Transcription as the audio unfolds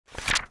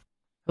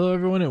Hello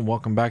everyone and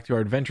welcome back to our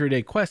Adventure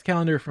Day quest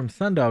calendar from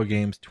Sundial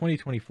Games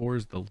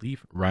 2024's The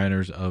Leaf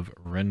Riders of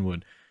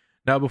Renwood.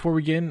 Now before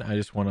we begin, I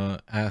just want to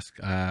ask,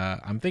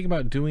 I'm thinking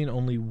about doing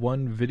only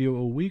one video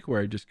a week where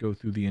I just go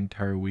through the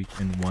entire week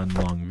in one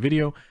long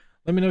video.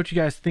 Let me know what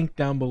you guys think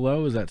down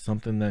below. Is that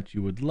something that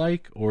you would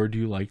like, or do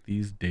you like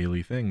these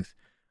daily things?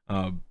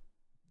 I'm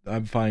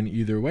fine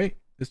either way.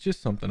 It's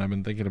just something I've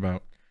been thinking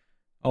about.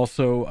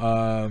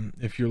 Also,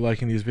 if you're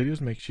liking these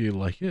videos, make sure you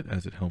like it,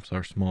 as it helps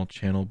our small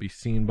channel be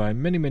seen by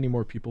many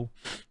more people.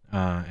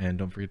 And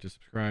don't forget to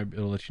subscribe.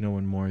 It'll let you know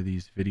when more of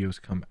these videos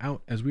come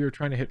out, as we are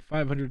trying to hit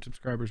 500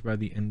 subscribers by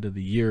the end of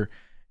the year,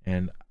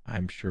 and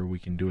I'm sure we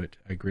can do it.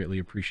 I greatly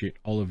appreciate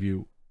all of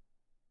you.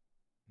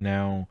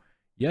 Now,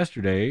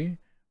 yesterday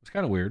was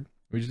kind of weird.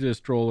 We just did a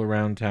stroll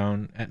around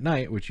town at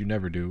night, which you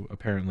never do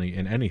apparently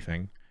in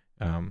anything,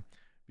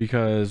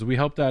 because we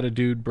helped out a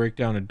dude break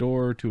down a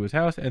door to his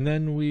house, and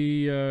then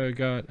we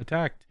got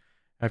attacked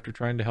after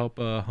trying to help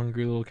a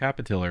hungry little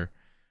caterpillar.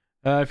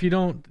 If you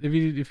want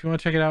to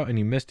check it out and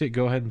you missed it,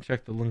 go ahead and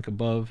check the link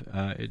above.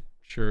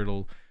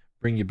 It'll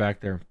bring you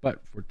back there.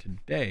 But for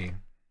today,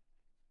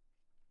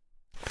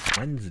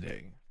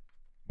 Wednesday,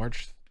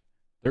 March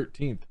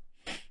 13th.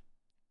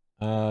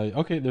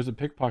 Okay, there's a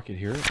pickpocket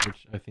here,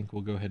 which I think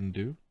we'll go ahead and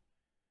do.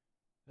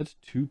 That's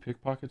 2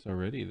 pickpockets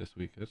already this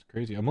week. That's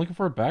crazy. I'm looking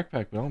for a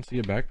backpack, but I don't see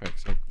a backpack.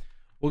 So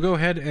we'll go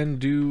ahead and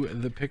do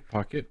the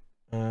pickpocket.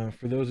 For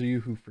those of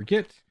you who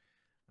forget,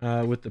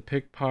 with the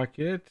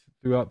pickpocket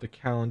throughout the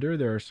calendar,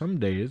 there are some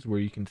days where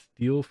you can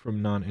steal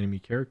from non-enemy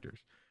characters.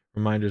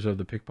 Reminders of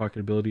the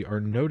pickpocket ability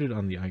are noted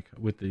on the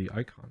icon with the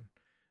icon.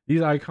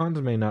 These icons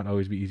may not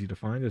always be easy to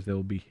find, as they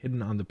will be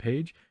hidden on the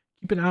page.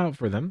 Keep an eye out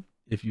for them.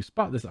 If you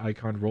spot this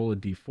icon, roll a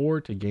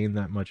d4 to gain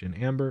that much in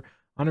amber.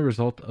 On a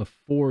result of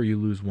 4, you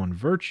lose 1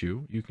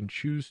 virtue. You can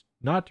choose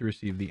not to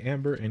receive the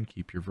amber and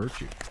keep your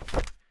virtue.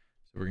 So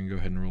we're going to go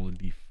ahead and roll a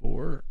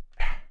d4.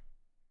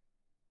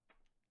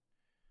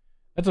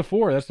 That's a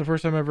 4. That's the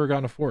first time I've ever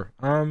gotten a 4.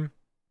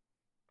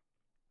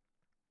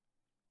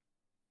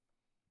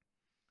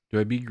 Do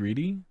I be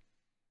greedy?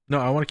 No,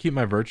 I want to keep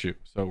my virtue.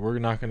 So we're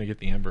not going to get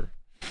the amber.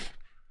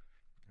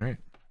 All right.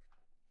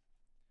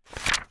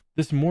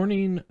 The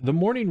morning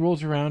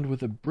rolls around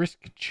with a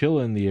brisk chill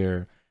in the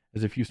air,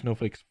 as a few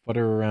snowflakes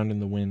flutter around in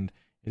the wind.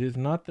 It is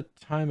not the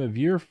time of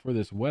year for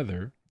this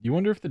weather. You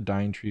wonder if the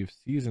dying tree of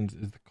seasons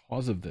is the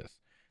cause of this.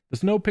 The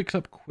snow picks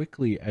up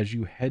quickly as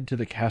you head to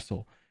the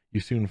castle.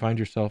 You soon find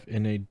yourself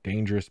in a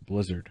dangerous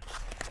blizzard.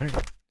 All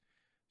right.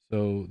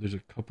 So there's a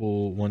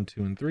couple, 1,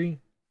 2, and 3.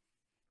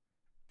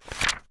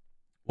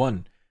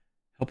 1,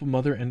 help a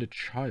mother and a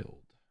child.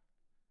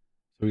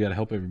 So we got to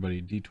help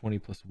everybody.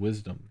 D20 plus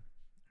wisdom.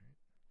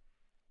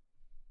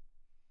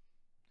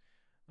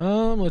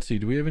 Let's see.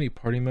 Do we have any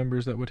party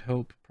members that would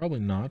help? Probably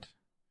not.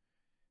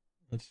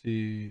 Let's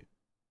see.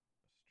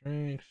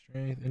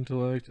 Strength,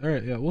 intellect. All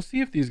right, yeah, we'll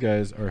see if these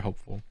guys are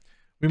helpful.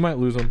 We might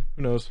lose them.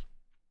 Who knows?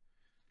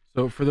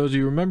 So for those of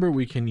you who remember,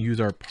 we can use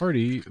our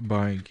party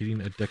by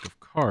getting a deck of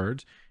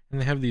cards,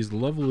 and they have these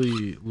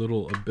lovely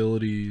little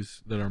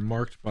abilities that are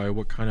marked by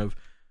what kind of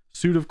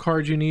suit of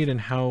cards you need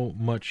and how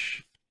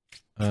much,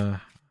 how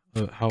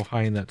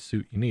high in that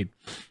suit you need.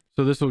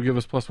 So this will give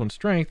us +1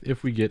 strength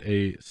if we get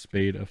a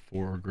spade of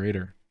 4 or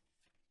greater.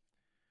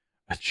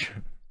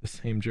 The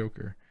same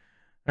Joker.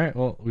 All right,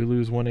 well, we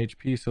lose 1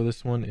 HP, so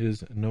this one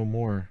is no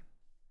more.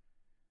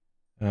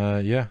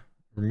 Yeah,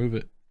 remove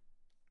it.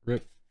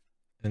 Rip.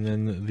 And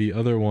then the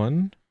other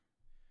one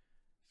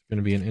is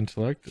going to be an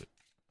intellect.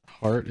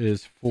 Heart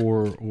is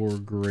 4 or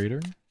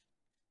greater.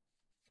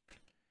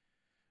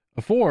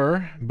 A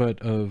 4, but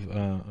of,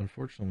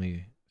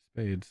 unfortunately,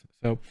 spades.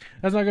 So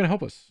that's not going to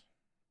help us.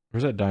 Or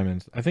is that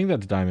diamonds? I think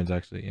that's diamonds,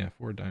 actually. Yeah,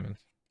 4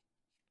 diamonds.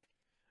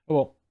 Oh,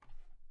 well.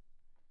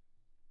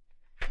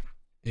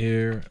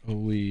 Here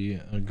we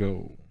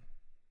go.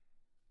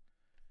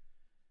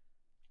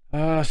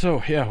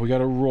 So, yeah, we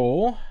got a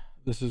roll.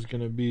 This is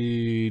going to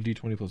be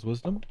D20 plus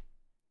wisdom.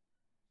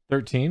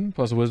 13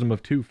 plus a wisdom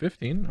of 2,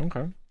 15.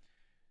 Okay.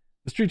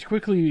 The streets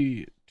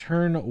quickly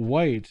turn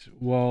white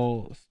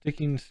while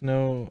sticking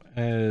snow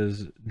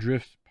as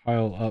drifts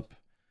pile up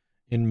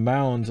in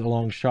mounds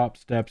along shop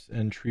steps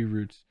and tree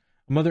roots.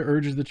 A mother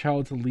urges the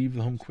child to leave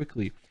the home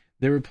quickly.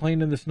 They were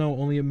playing in the snow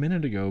only a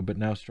minute ago, but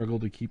now struggle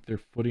to keep their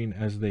footing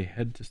as they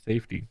head to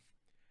safety.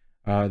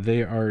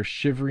 They are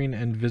shivering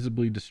and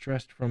visibly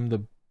distressed from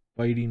the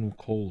biting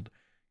cold.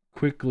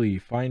 Quickly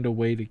find a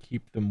way to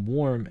keep them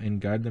warm and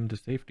guide them to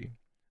safety.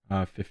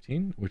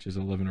 15, which is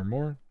 11 or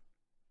more.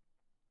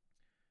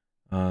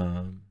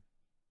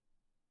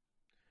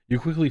 You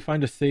quickly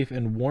find a safe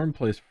and warm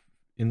place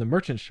in the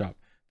merchant shop.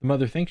 The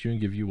mother thanks you and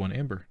gives you 1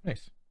 amber.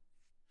 Nice.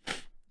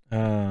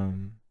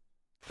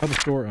 How the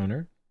store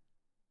owner.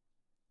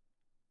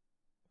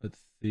 Let's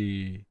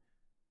see.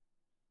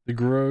 The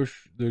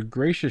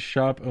gracious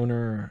shop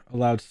owner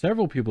allowed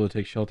several people to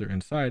take shelter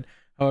inside.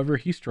 However,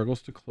 he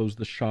struggles to close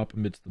the shop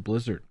amidst the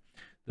blizzard.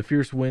 The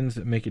fierce winds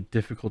make it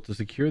difficult to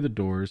secure the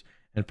doors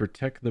and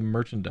protect the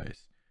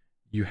merchandise.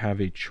 You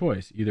have a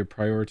choice: either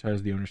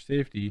prioritize the owner's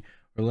safety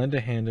or lend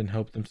a hand and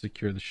help them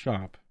secure the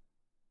shop.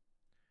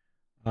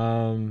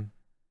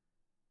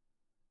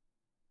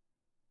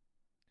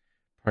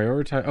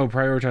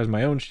 Prioritize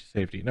my own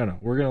safety. No,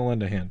 we're gonna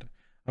lend a hand.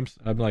 I'm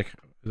like,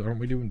 aren't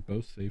we doing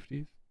both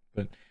safeties?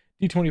 But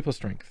D20 plus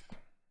strength.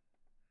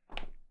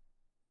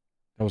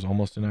 That was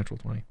almost a natural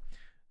 20.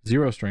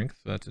 0 strength,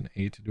 so that's an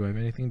 8. Do I have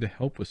anything to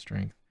help with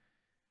strength?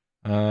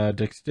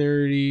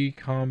 Dexterity,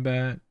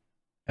 combat,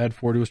 add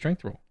 4 to a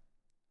strength roll.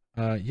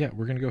 Yeah,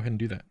 we're gonna go ahead and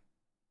do that.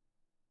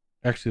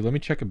 Actually, let me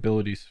check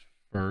abilities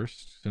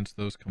first, since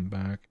those come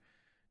back.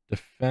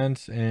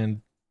 Defense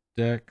and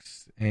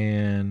dex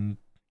and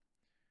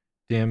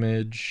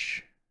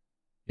damage.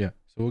 Yeah,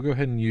 so we'll go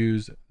ahead and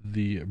use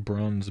the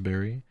bronze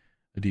berry,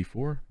 a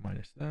d4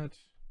 minus that.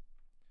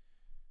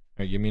 All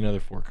right, give me another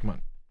 4. Come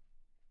on.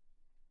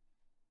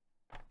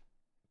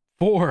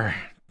 4.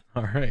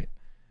 All right.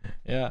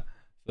 Yeah,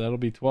 so that'll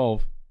be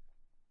 12.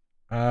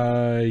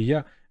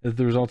 Yeah, if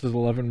the result is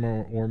 11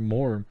 or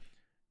more,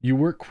 you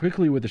work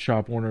quickly with the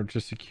shop owner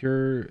to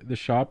secure the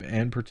shop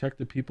and protect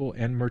the people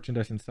and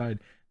merchandise inside.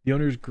 The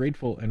owner is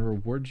grateful and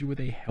rewards you with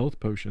a health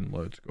potion.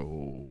 Let's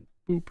go.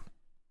 Boop.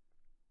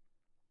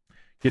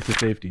 Get to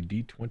safety.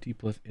 D20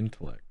 plus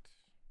intellect.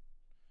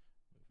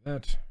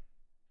 That.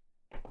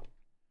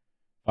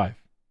 5.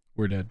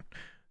 We're dead.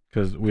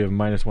 Because we have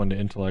 -1 to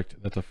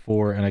intellect. That's a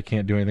 4, and I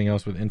can't do anything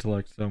else with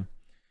intellect, so.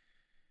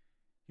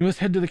 You must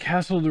head to the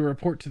castle to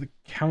report to the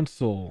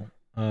council.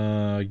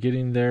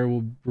 Getting there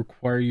will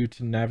require you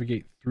to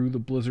navigate through the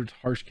blizzard's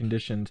harsh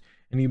conditions,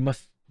 and you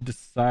must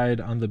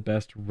decide on the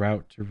best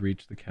route to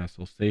reach the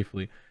castle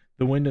safely.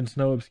 The wind and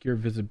snow obscure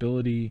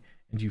visibility,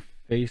 and you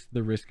face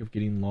the risk of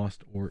getting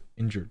lost or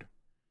injured.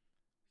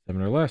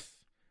 7 or less.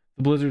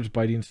 The blizzard's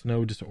biting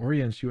snow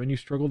disorients you, and you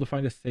struggle to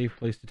find a safe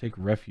place to take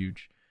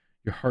refuge.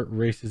 Your heart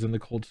races and the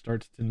cold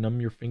starts to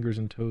numb your fingers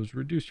and toes.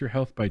 Reduce your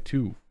health by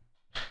 2.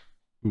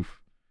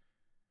 Oof.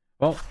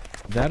 Well,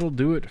 that'll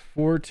do it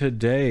for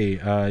today.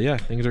 Yeah,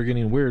 things are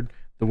getting weird.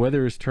 The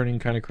weather is turning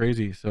kind of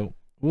crazy, so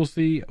we'll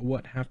see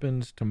what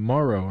happens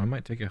tomorrow. I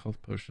might take a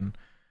health potion.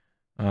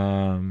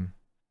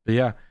 But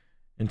yeah,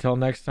 until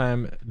next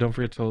time, don't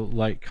forget to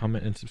like,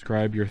 comment, and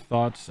subscribe. Your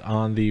thoughts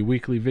on the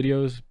weekly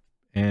videos,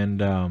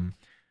 and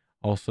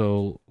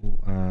also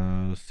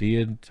see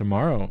you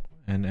tomorrow.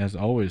 And as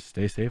always,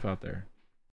 stay safe out there.